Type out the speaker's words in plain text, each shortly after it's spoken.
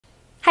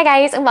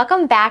Hi guys, and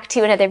welcome back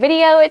to another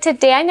video.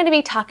 Today I'm going to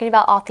be talking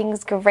about all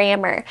things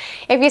grammar.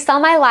 If you saw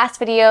my last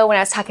video when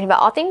I was talking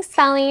about all things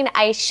spelling,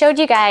 I showed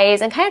you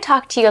guys and kind of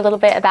talked to you a little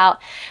bit about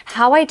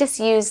how I just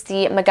use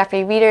the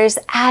McGuffey readers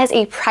as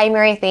a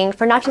primary thing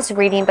for not just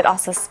reading but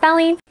also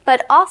spelling,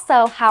 but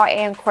also how I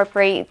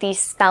incorporate the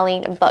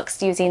spelling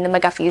books using the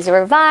McGuffey's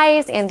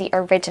Revised and the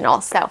original.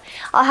 So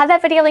I'll have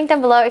that video linked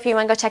down below if you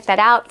want to go check that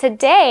out.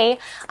 Today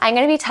I'm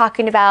going to be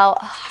talking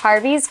about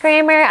Harvey's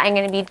grammar. I'm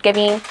going to be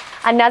giving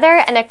another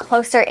and a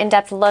closer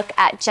in-depth look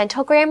at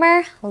gentle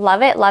grammar.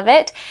 Love it, love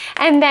it.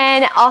 And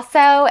then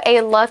also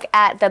a look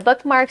at the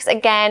bookmarks.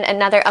 Again,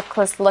 another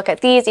up-close look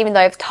at these, even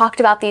though I've talked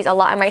about these a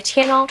lot on my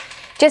channel.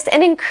 Just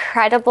an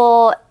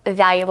incredible,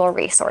 valuable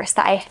resource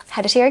that I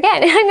had to share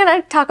again. I'm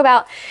going to talk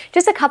about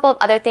just a couple of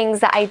other things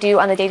that I do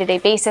on a day-to-day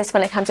basis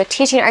when it comes to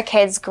teaching our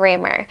kids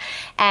grammar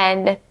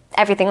and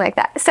everything like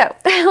that. So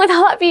with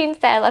all that being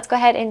said, let's go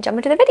ahead and jump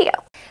into the video.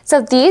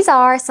 So these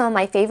are some of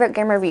my favorite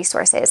grammar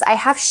resources. I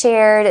have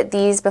shared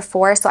these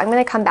before, so I'm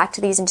going to come back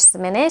to these in just a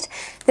minute.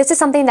 This is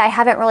something that I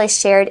haven't really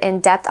shared in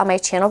depth on my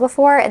channel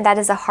before, and that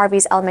is the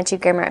Harvey's Elementary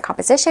Grammar and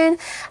Composition,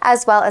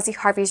 as well as the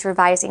Harvey's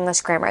Revised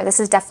English Grammar. This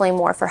is definitely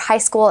more for high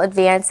school,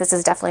 advanced. This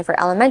is definitely for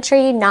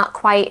elementary, not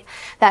quite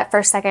that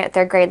first, second,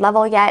 third grade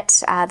level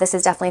yet. This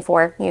is definitely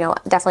for,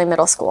 definitely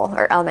middle school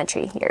or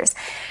elementary years.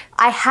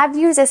 I have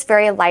used this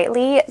very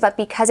lightly, but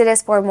because it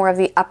is for more of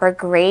the upper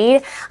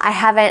grade, I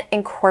haven't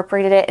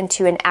incorporated it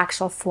into an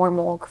actual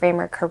formal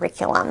grammar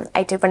curriculum.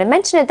 I did want to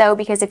mention it though,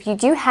 because if you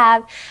do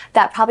have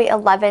that probably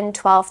 11,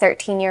 12,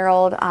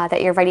 13-year-old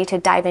that you're ready to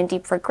dive in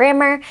deep for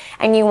grammar,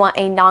 and you want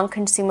a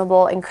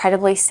non-consumable,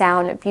 incredibly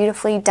sound,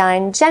 beautifully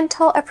done,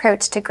 gentle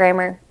approach to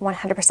grammar,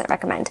 100%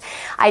 recommend.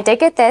 I did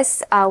get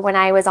this when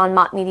I was on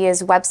Mott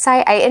Media's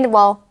website.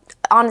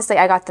 Honestly,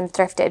 I got them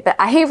thrifted, but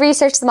I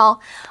researched them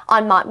all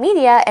on Mott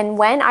Media, and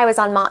when I was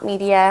on Mott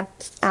Media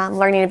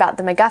learning about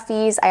the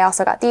McGuffey's, I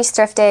also got these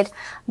thrifted,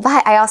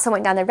 but I also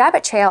went down the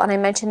rabbit trail, and I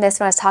mentioned this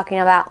when I was talking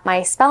about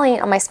my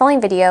spelling on my spelling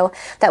video,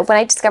 that when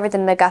I discovered the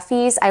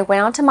McGuffey's, I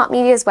went onto Mott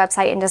Media's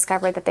website and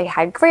discovered that they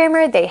had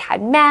grammar, they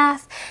had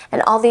math,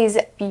 and all these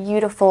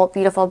beautiful,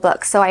 beautiful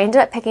books. So I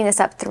ended up picking this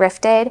up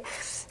thrifted.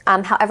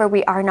 However,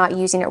 we are not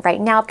using it right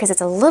now because it's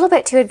a little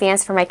bit too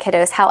advanced for my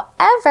kiddos.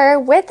 However,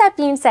 with that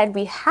being said,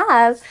 we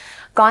have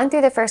gone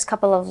through the first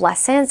couple of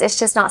lessons. It's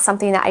just not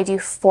something that I do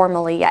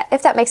formally yet,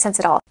 if that makes sense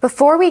at all.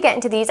 Before we get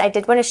into these, I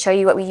did want to show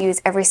you what we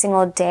use every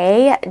single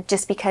day,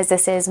 just because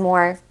this is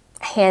more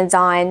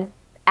hands-on,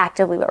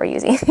 actively what we're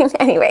using.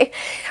 Anyway,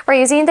 we're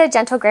using the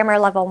Gentle Grammar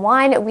Level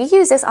 1. We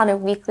use this on a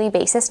weekly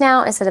basis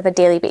now instead of a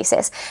daily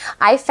basis.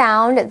 I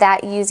found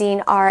that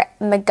using our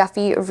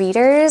McGuffey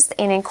readers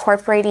and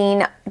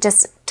incorporating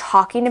just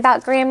talking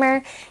about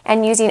grammar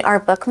and using our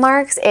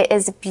bookmarks, it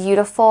is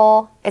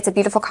beautiful. It's a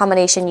beautiful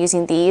combination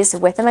using these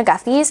with the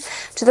McGuffey's,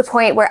 to the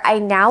point where I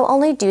now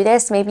only do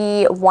this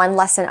maybe one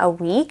lesson a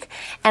week,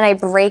 and I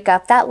break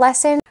up that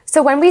lesson.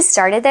 So when we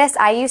started this,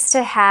 I used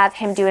to have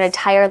him do an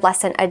entire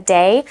lesson a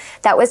day.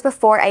 That was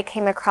before I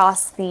came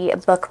across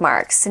the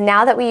bookmarks.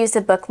 Now that we use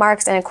the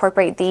bookmarks and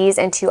incorporate these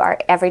into our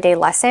everyday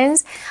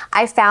lessons,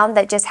 I found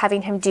that just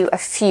having him do a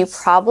few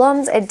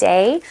problems a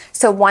day,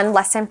 so one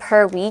lesson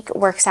per week,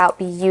 works out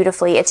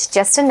beautifully. It's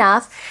just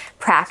enough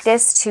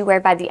practice to where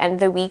by the end of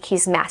the week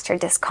he's mastered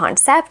this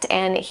concept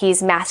and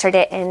he's mastered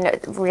it in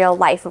real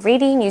life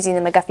reading using the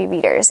McGuffey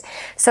readers.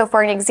 So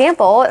for an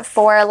example,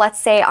 for let's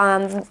say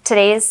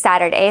today is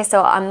Saturday,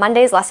 so on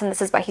Monday's lesson,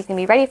 this is what he's going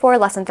to be ready for,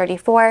 lesson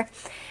 34.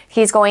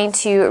 He's going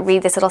to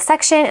read this little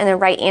section and then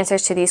write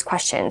answers to these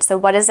questions. So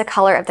what is the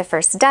color of the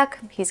first duck?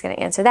 He's going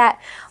to answer that.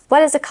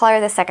 What is the color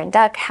of the second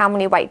duck? How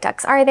many white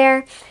ducks are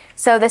there?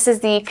 So this is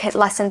the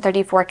lesson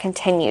 34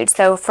 continued.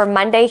 So for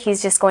Monday,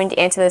 he's just going to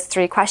answer those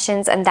 3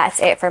 questions, and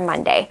that's it for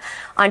Monday.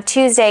 On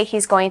Tuesday,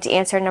 he's going to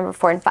answer number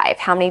 4 and 5.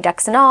 How many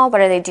ducks in all?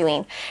 What are they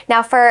doing?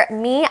 Now for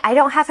me, I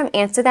don't have him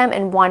answer them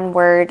in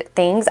one-word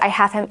things. I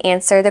have him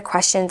answer the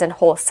questions in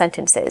whole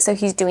sentences. So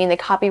he's doing the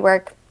copy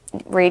work,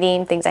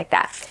 reading, things like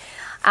that.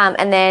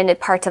 And then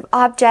parts of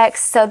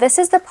objects. So this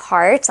is the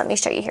part, let me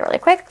show you here really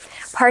quick.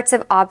 Parts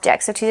of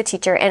objects. So to the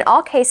teacher, in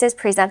all cases,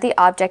 present the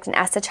object and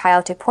ask the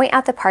child to point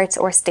out the parts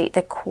or state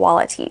the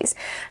qualities.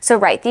 So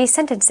write these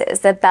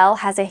sentences. The bell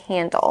has a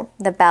handle.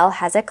 The bell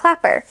has a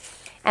clapper.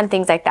 And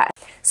things like that.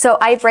 So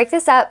I break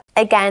this up,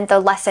 again,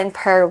 the lesson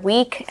per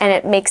week, and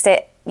it makes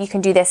it, you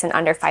can do this in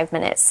under 5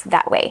 minutes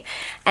that way,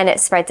 and it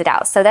spreads it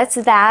out. So that's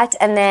that.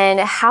 And then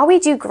how we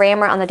do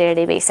grammar on the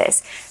day-to-day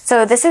basis.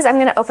 So this is, I'm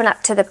going to open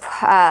up to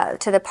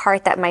the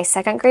part that my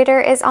second grader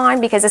is on,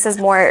 because this is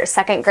more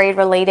second grade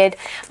related.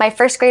 My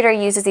first grader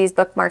uses these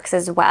bookmarks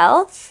as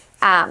well,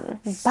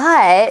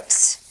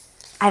 but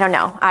I don't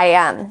know.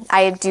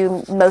 I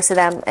do most of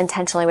them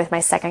intentionally with my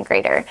second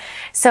grader.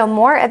 So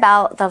more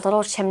about the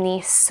little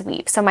chimney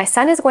sweep. So my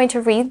son is going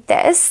to read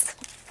this,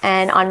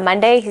 and on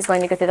Monday he's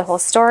going to go through the whole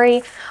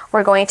story.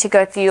 We're going to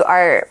go through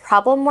our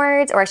problem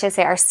words, or I should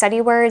say our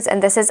study words,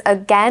 and this is,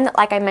 again,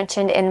 like I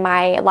mentioned in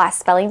my last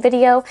spelling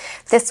video,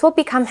 this will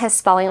become his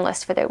spelling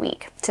list for the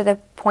week, to the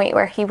point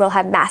where he will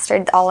have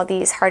mastered all of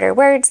these harder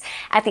words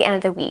at the end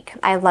of the week.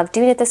 I love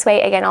doing it this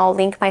way. Again, I'll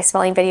link my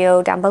spelling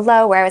video down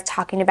below where I was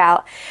talking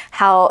about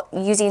how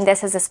using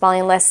this as a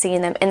spelling list,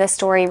 seeing them in the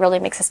story really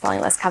makes a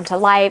spelling list come to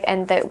life,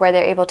 and where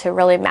they're able to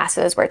really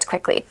master those words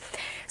quickly.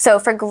 So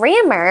for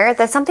grammar,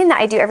 that's something that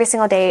I do every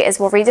single day is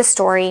we'll read the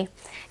story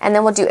and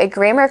then we'll do a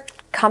grammar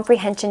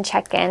comprehension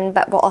check-in,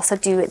 but we'll also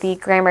do the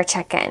grammar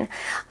check-in.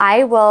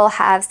 I will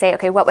say,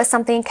 okay, what was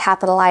something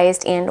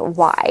capitalized and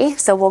why?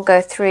 So we'll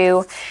go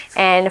through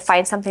and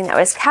find something that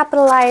was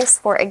capitalized.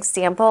 For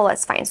example,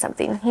 let's find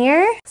something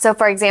here. So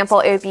for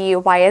example, it would be,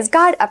 why is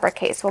God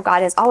uppercase? Well,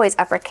 God is always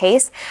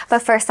uppercase,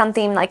 but for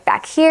something like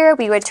back here,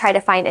 we would try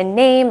to find a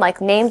name,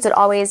 like names would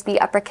always be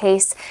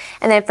uppercase.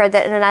 And then for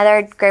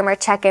another grammar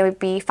check-in would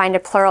be find a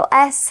plural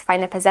S,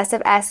 find a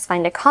possessive S,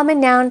 find a common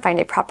noun, find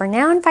a proper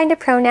noun, find a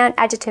pronoun,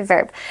 adjective,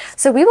 verb.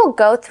 So we will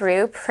go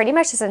through pretty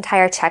much this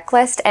entire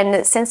checklist,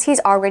 and since he's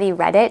already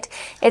read it,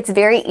 it's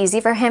very easy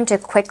for him to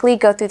quickly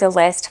go through the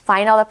list,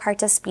 find all the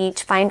parts of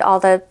speech, find all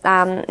the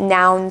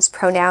nouns,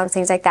 pronouns,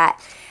 things like that,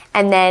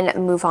 and then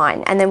move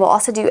on. And then we'll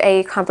also do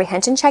a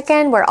comprehension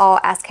check-in where I'll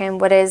ask him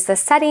what is the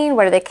setting,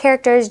 what are the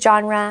characters,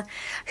 genre,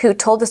 who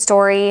told the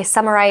story,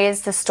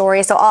 summarize the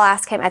story. So I'll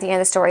ask him at the end of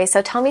the story,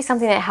 so tell me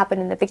something that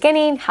happened in the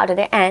beginning, how did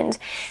it end?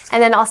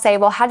 And then I'll say,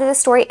 well, how did the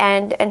story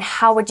end and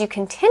how would you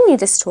continue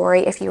the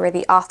story if you were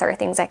the author,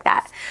 things like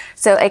that.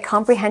 So a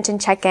comprehension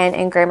check-in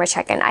and grammar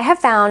check-in. I have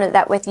found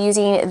that with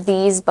using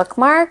these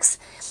bookmarks,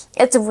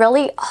 it's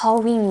really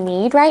all we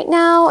need right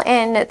now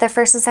in the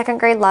 1st and 2nd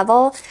grade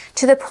level,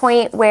 to the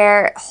point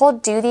where he'll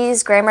do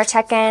these grammar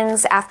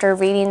check-ins after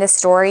reading the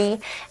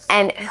story,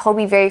 and he'll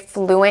be very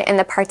fluent in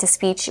the parts of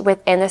speech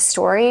within the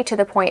story, to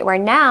the point where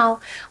now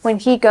when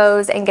he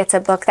goes and gets a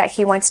book that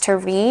he wants to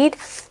read,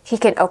 he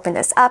can open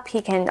this up.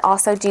 He can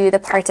also do the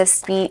parts of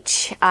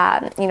speech,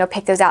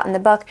 pick those out in the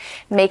book,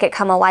 make it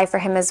come alive for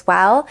him as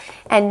well.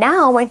 And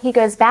now when he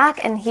goes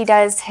back and he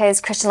does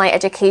his Christian Light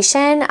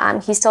education,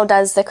 he still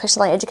does the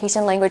Christian Light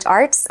education language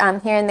arts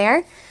here and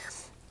there.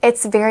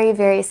 It's very,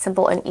 very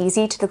simple and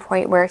easy, to the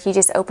point where he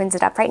just opens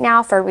it up right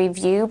now for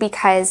review,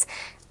 because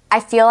I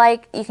feel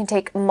like you can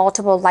take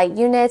multiple light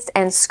units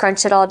and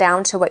scrunch it all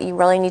down to what you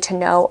really need to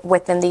know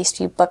within these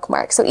few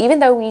bookmarks. So even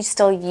though we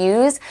still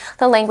use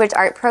the language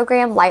art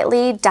program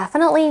lightly,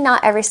 definitely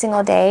not every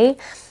single day,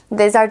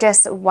 these are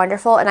just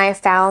wonderful. And I have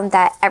found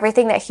that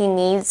everything that he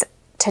needs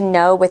to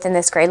know within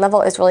this grade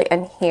level is really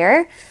in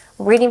here.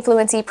 Reading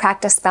fluency,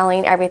 practice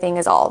spelling, everything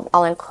is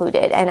all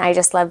included. And I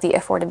just love the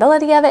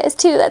affordability of it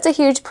too. That's a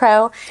huge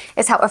pro,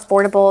 is how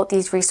affordable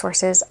these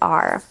resources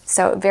are.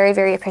 So very,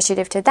 very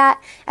appreciative to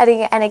that.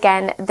 And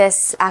again,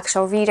 this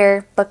actual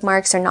reader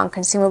bookmarks are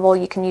non-consumable.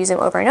 You can use them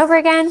over and over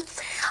again.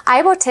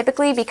 I will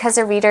typically, because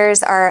the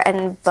readers are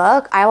in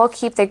book, I will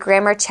keep the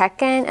grammar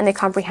check-in and the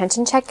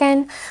comprehension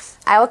check-in.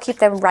 I will keep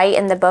them right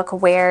in the book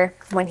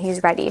when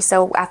he's ready.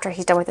 So after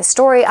he's done with the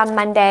story on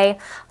Monday,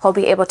 he'll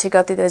be able to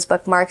go through those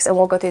bookmarks and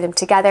we'll go through them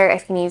together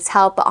if he needs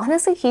help. But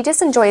honestly, he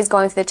just enjoys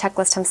going through the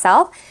checklist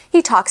himself.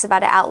 He talks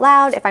about it out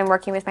loud. If I'm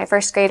working with my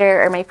 1st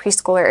grader or my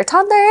preschooler or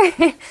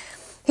toddler,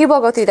 he will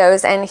go through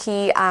those, and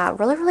he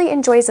really, really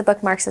enjoys the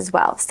bookmarks as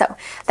well. So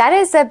that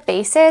is the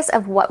basis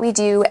of what we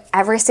do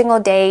every single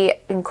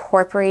day,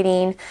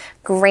 incorporating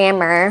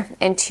grammar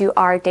into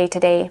our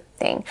day-to-day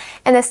thing.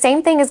 And the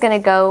same thing is going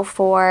to go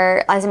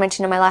for, as I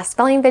mentioned in my last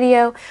spelling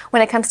video,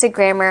 when it comes to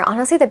grammar.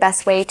 Honestly, the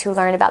best way to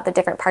learn about the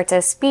different parts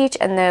of speech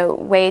and the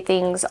way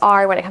things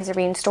are when it comes to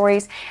reading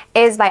stories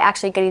is by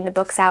actually getting the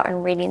books out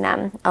and reading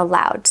them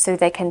aloud, so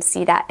they can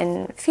see that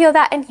and feel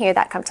that and hear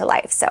that come to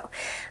life. So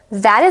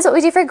that is what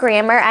we do for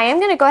grammar. I am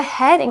going to go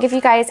ahead and give you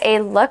guys a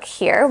look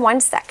here, 1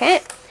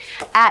 second,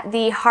 at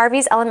the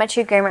Harvey's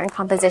Elementary Grammar and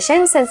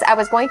Composition, since I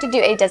was going to do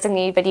a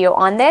designated video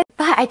on this,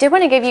 but I did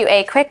want to give you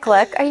a quick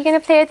look. Are you going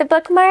to play with the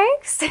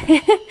bookmarks?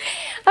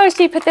 Oh,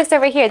 she put this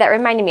over here. That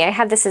reminded me. I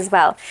have this as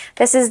well.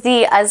 This is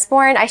the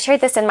Usborne. I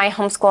shared this in my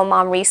Homeschool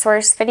Mom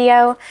resource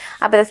video,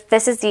 but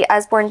this is the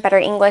Usborne Better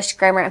English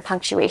Grammar and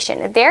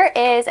Punctuation. There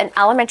is an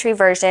elementary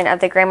version of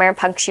the grammar and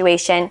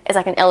punctuation. It's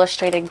like an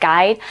illustrated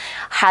guide.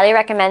 Highly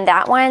recommend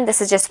that one.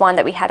 This is just one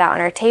that we had out on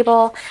our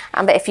table,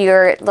 but if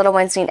your little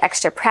ones need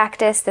extra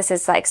practice, this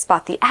is like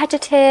spot the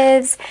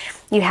adjectives.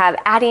 You have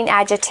adding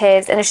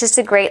adjectives, and it's just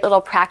a great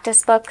little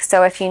practice book.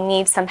 So if you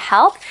need some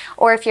help,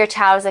 or if your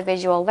child is a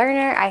visual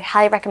learner, I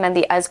highly recommend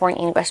the Usborne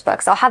English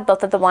books. I'll have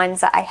both of the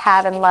ones that I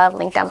have and love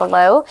linked down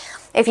below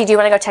if you do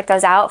want to go check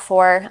those out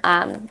for,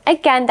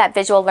 again, that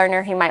visual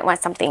learner who might want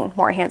something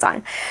more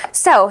hands-on.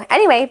 So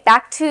anyway,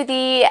 back to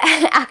the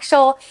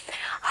actual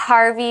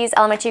Harvey's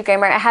Elementary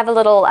Grammar. I have a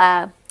little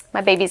my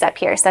baby's up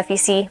here, so if you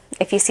see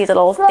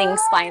little things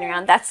flying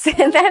around, that's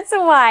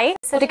why.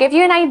 So to give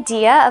you an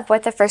idea of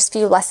what the first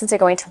few lessons are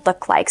going to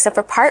look like, so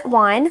for part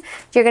 1,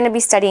 you're going to be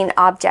studying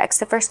objects.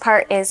 The first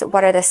part is,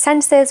 what are the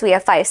senses? We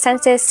have 5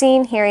 senses: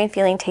 seeing, hearing,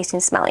 feeling, tasting,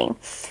 smelling.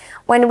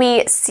 When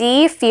we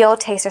see, feel,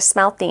 taste, or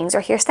smell things, or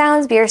hear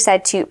sounds, we are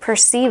said to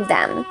perceive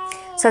them.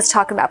 So it's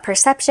talking about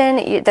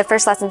perception. The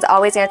first lesson is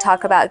always going to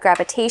talk about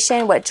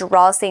gravitation, what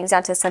draws things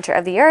down to the center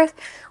of the earth.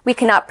 We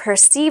cannot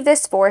perceive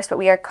this force, but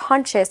we are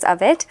conscious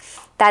of it.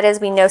 That is,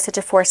 we know such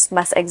a force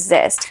must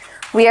exist.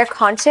 We are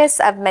conscious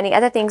of many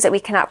other things that we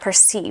cannot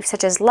perceive,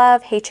 such as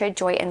love, hatred,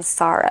 joy, and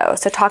sorrow.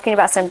 So talking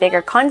about some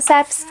bigger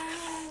concepts.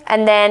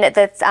 And then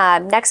the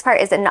next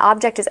part is an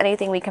object is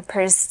anything we can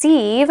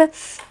perceive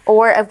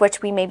or of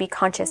which we may be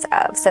conscious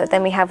of. So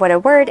then we have what a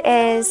word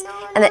is,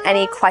 and then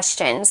any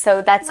questions.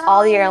 So that's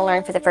all you're going to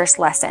learn for the first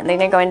lesson.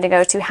 Then you're going to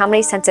go to how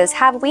many senses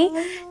have we?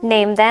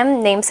 Name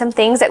them. Name some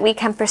things that we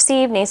can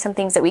perceive. Name some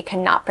things that we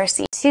cannot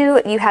perceive.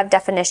 2, you have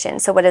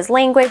definitions. So what is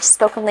language,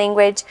 spoken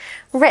language,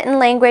 written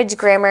language,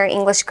 grammar,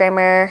 English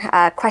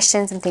grammar,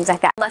 questions, and things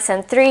like that.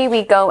 Lesson 3,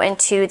 we go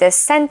into the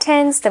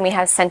sentence. Then we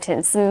have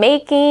sentence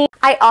making.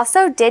 I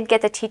also did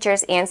get the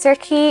teacher's answer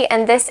key,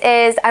 and this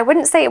is, I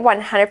wouldn't say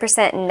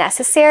 100%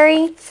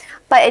 necessary,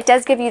 but it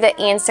does give you the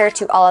answer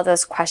to all of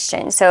those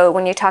questions. So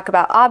when you talk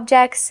about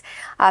objects,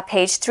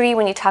 page 3,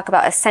 when you talk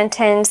about a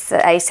sentence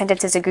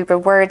is a group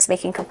of words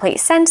making complete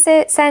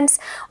sense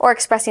or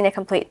expressing a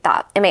complete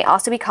thought. It may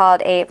also be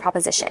called a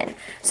proposition.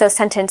 So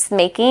sentence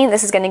making,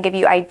 this is going to give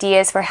you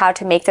ideas for how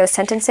to make those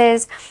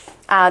sentences.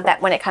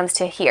 That when it comes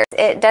to here.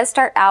 It does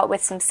start out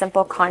with some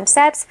simple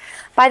concepts.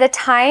 By the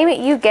time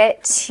you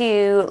get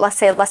to, let's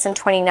say, lesson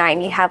 29,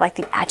 you have like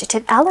the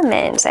adjective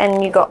element,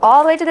 and you go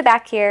all the way to the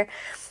back here.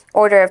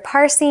 Order of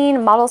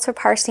parsing, models for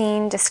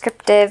parsing,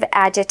 descriptive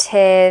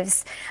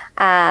adjectives,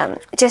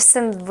 just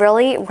some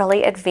really,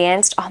 really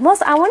advanced,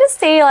 almost, I want to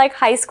say like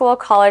high school,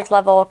 college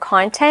level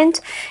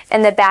content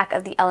in the back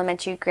of the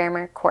elementary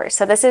grammar course.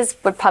 So this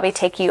would probably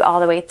take you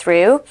all the way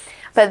through.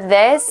 But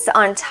this,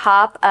 on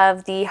top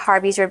of the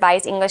Harvey's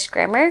Revised English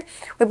Grammar,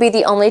 would be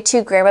the only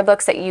 2 grammar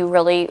books that you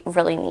really,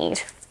 really need.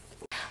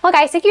 Well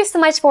guys, thank you so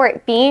much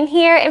for being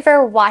here and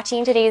for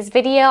watching today's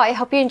video. I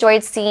hope you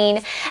enjoyed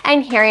seeing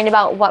and hearing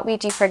about what we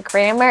do for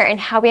grammar and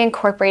how we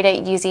incorporate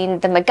it using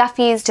the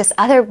McGuffey's, just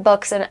other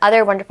books and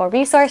other wonderful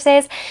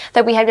resources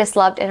that we have just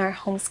loved in our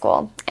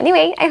homeschool.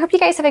 Anyway, I hope you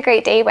guys have a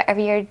great day, whatever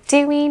you're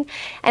doing.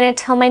 And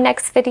until my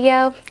next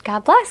video,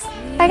 God bless.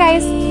 Bye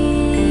guys.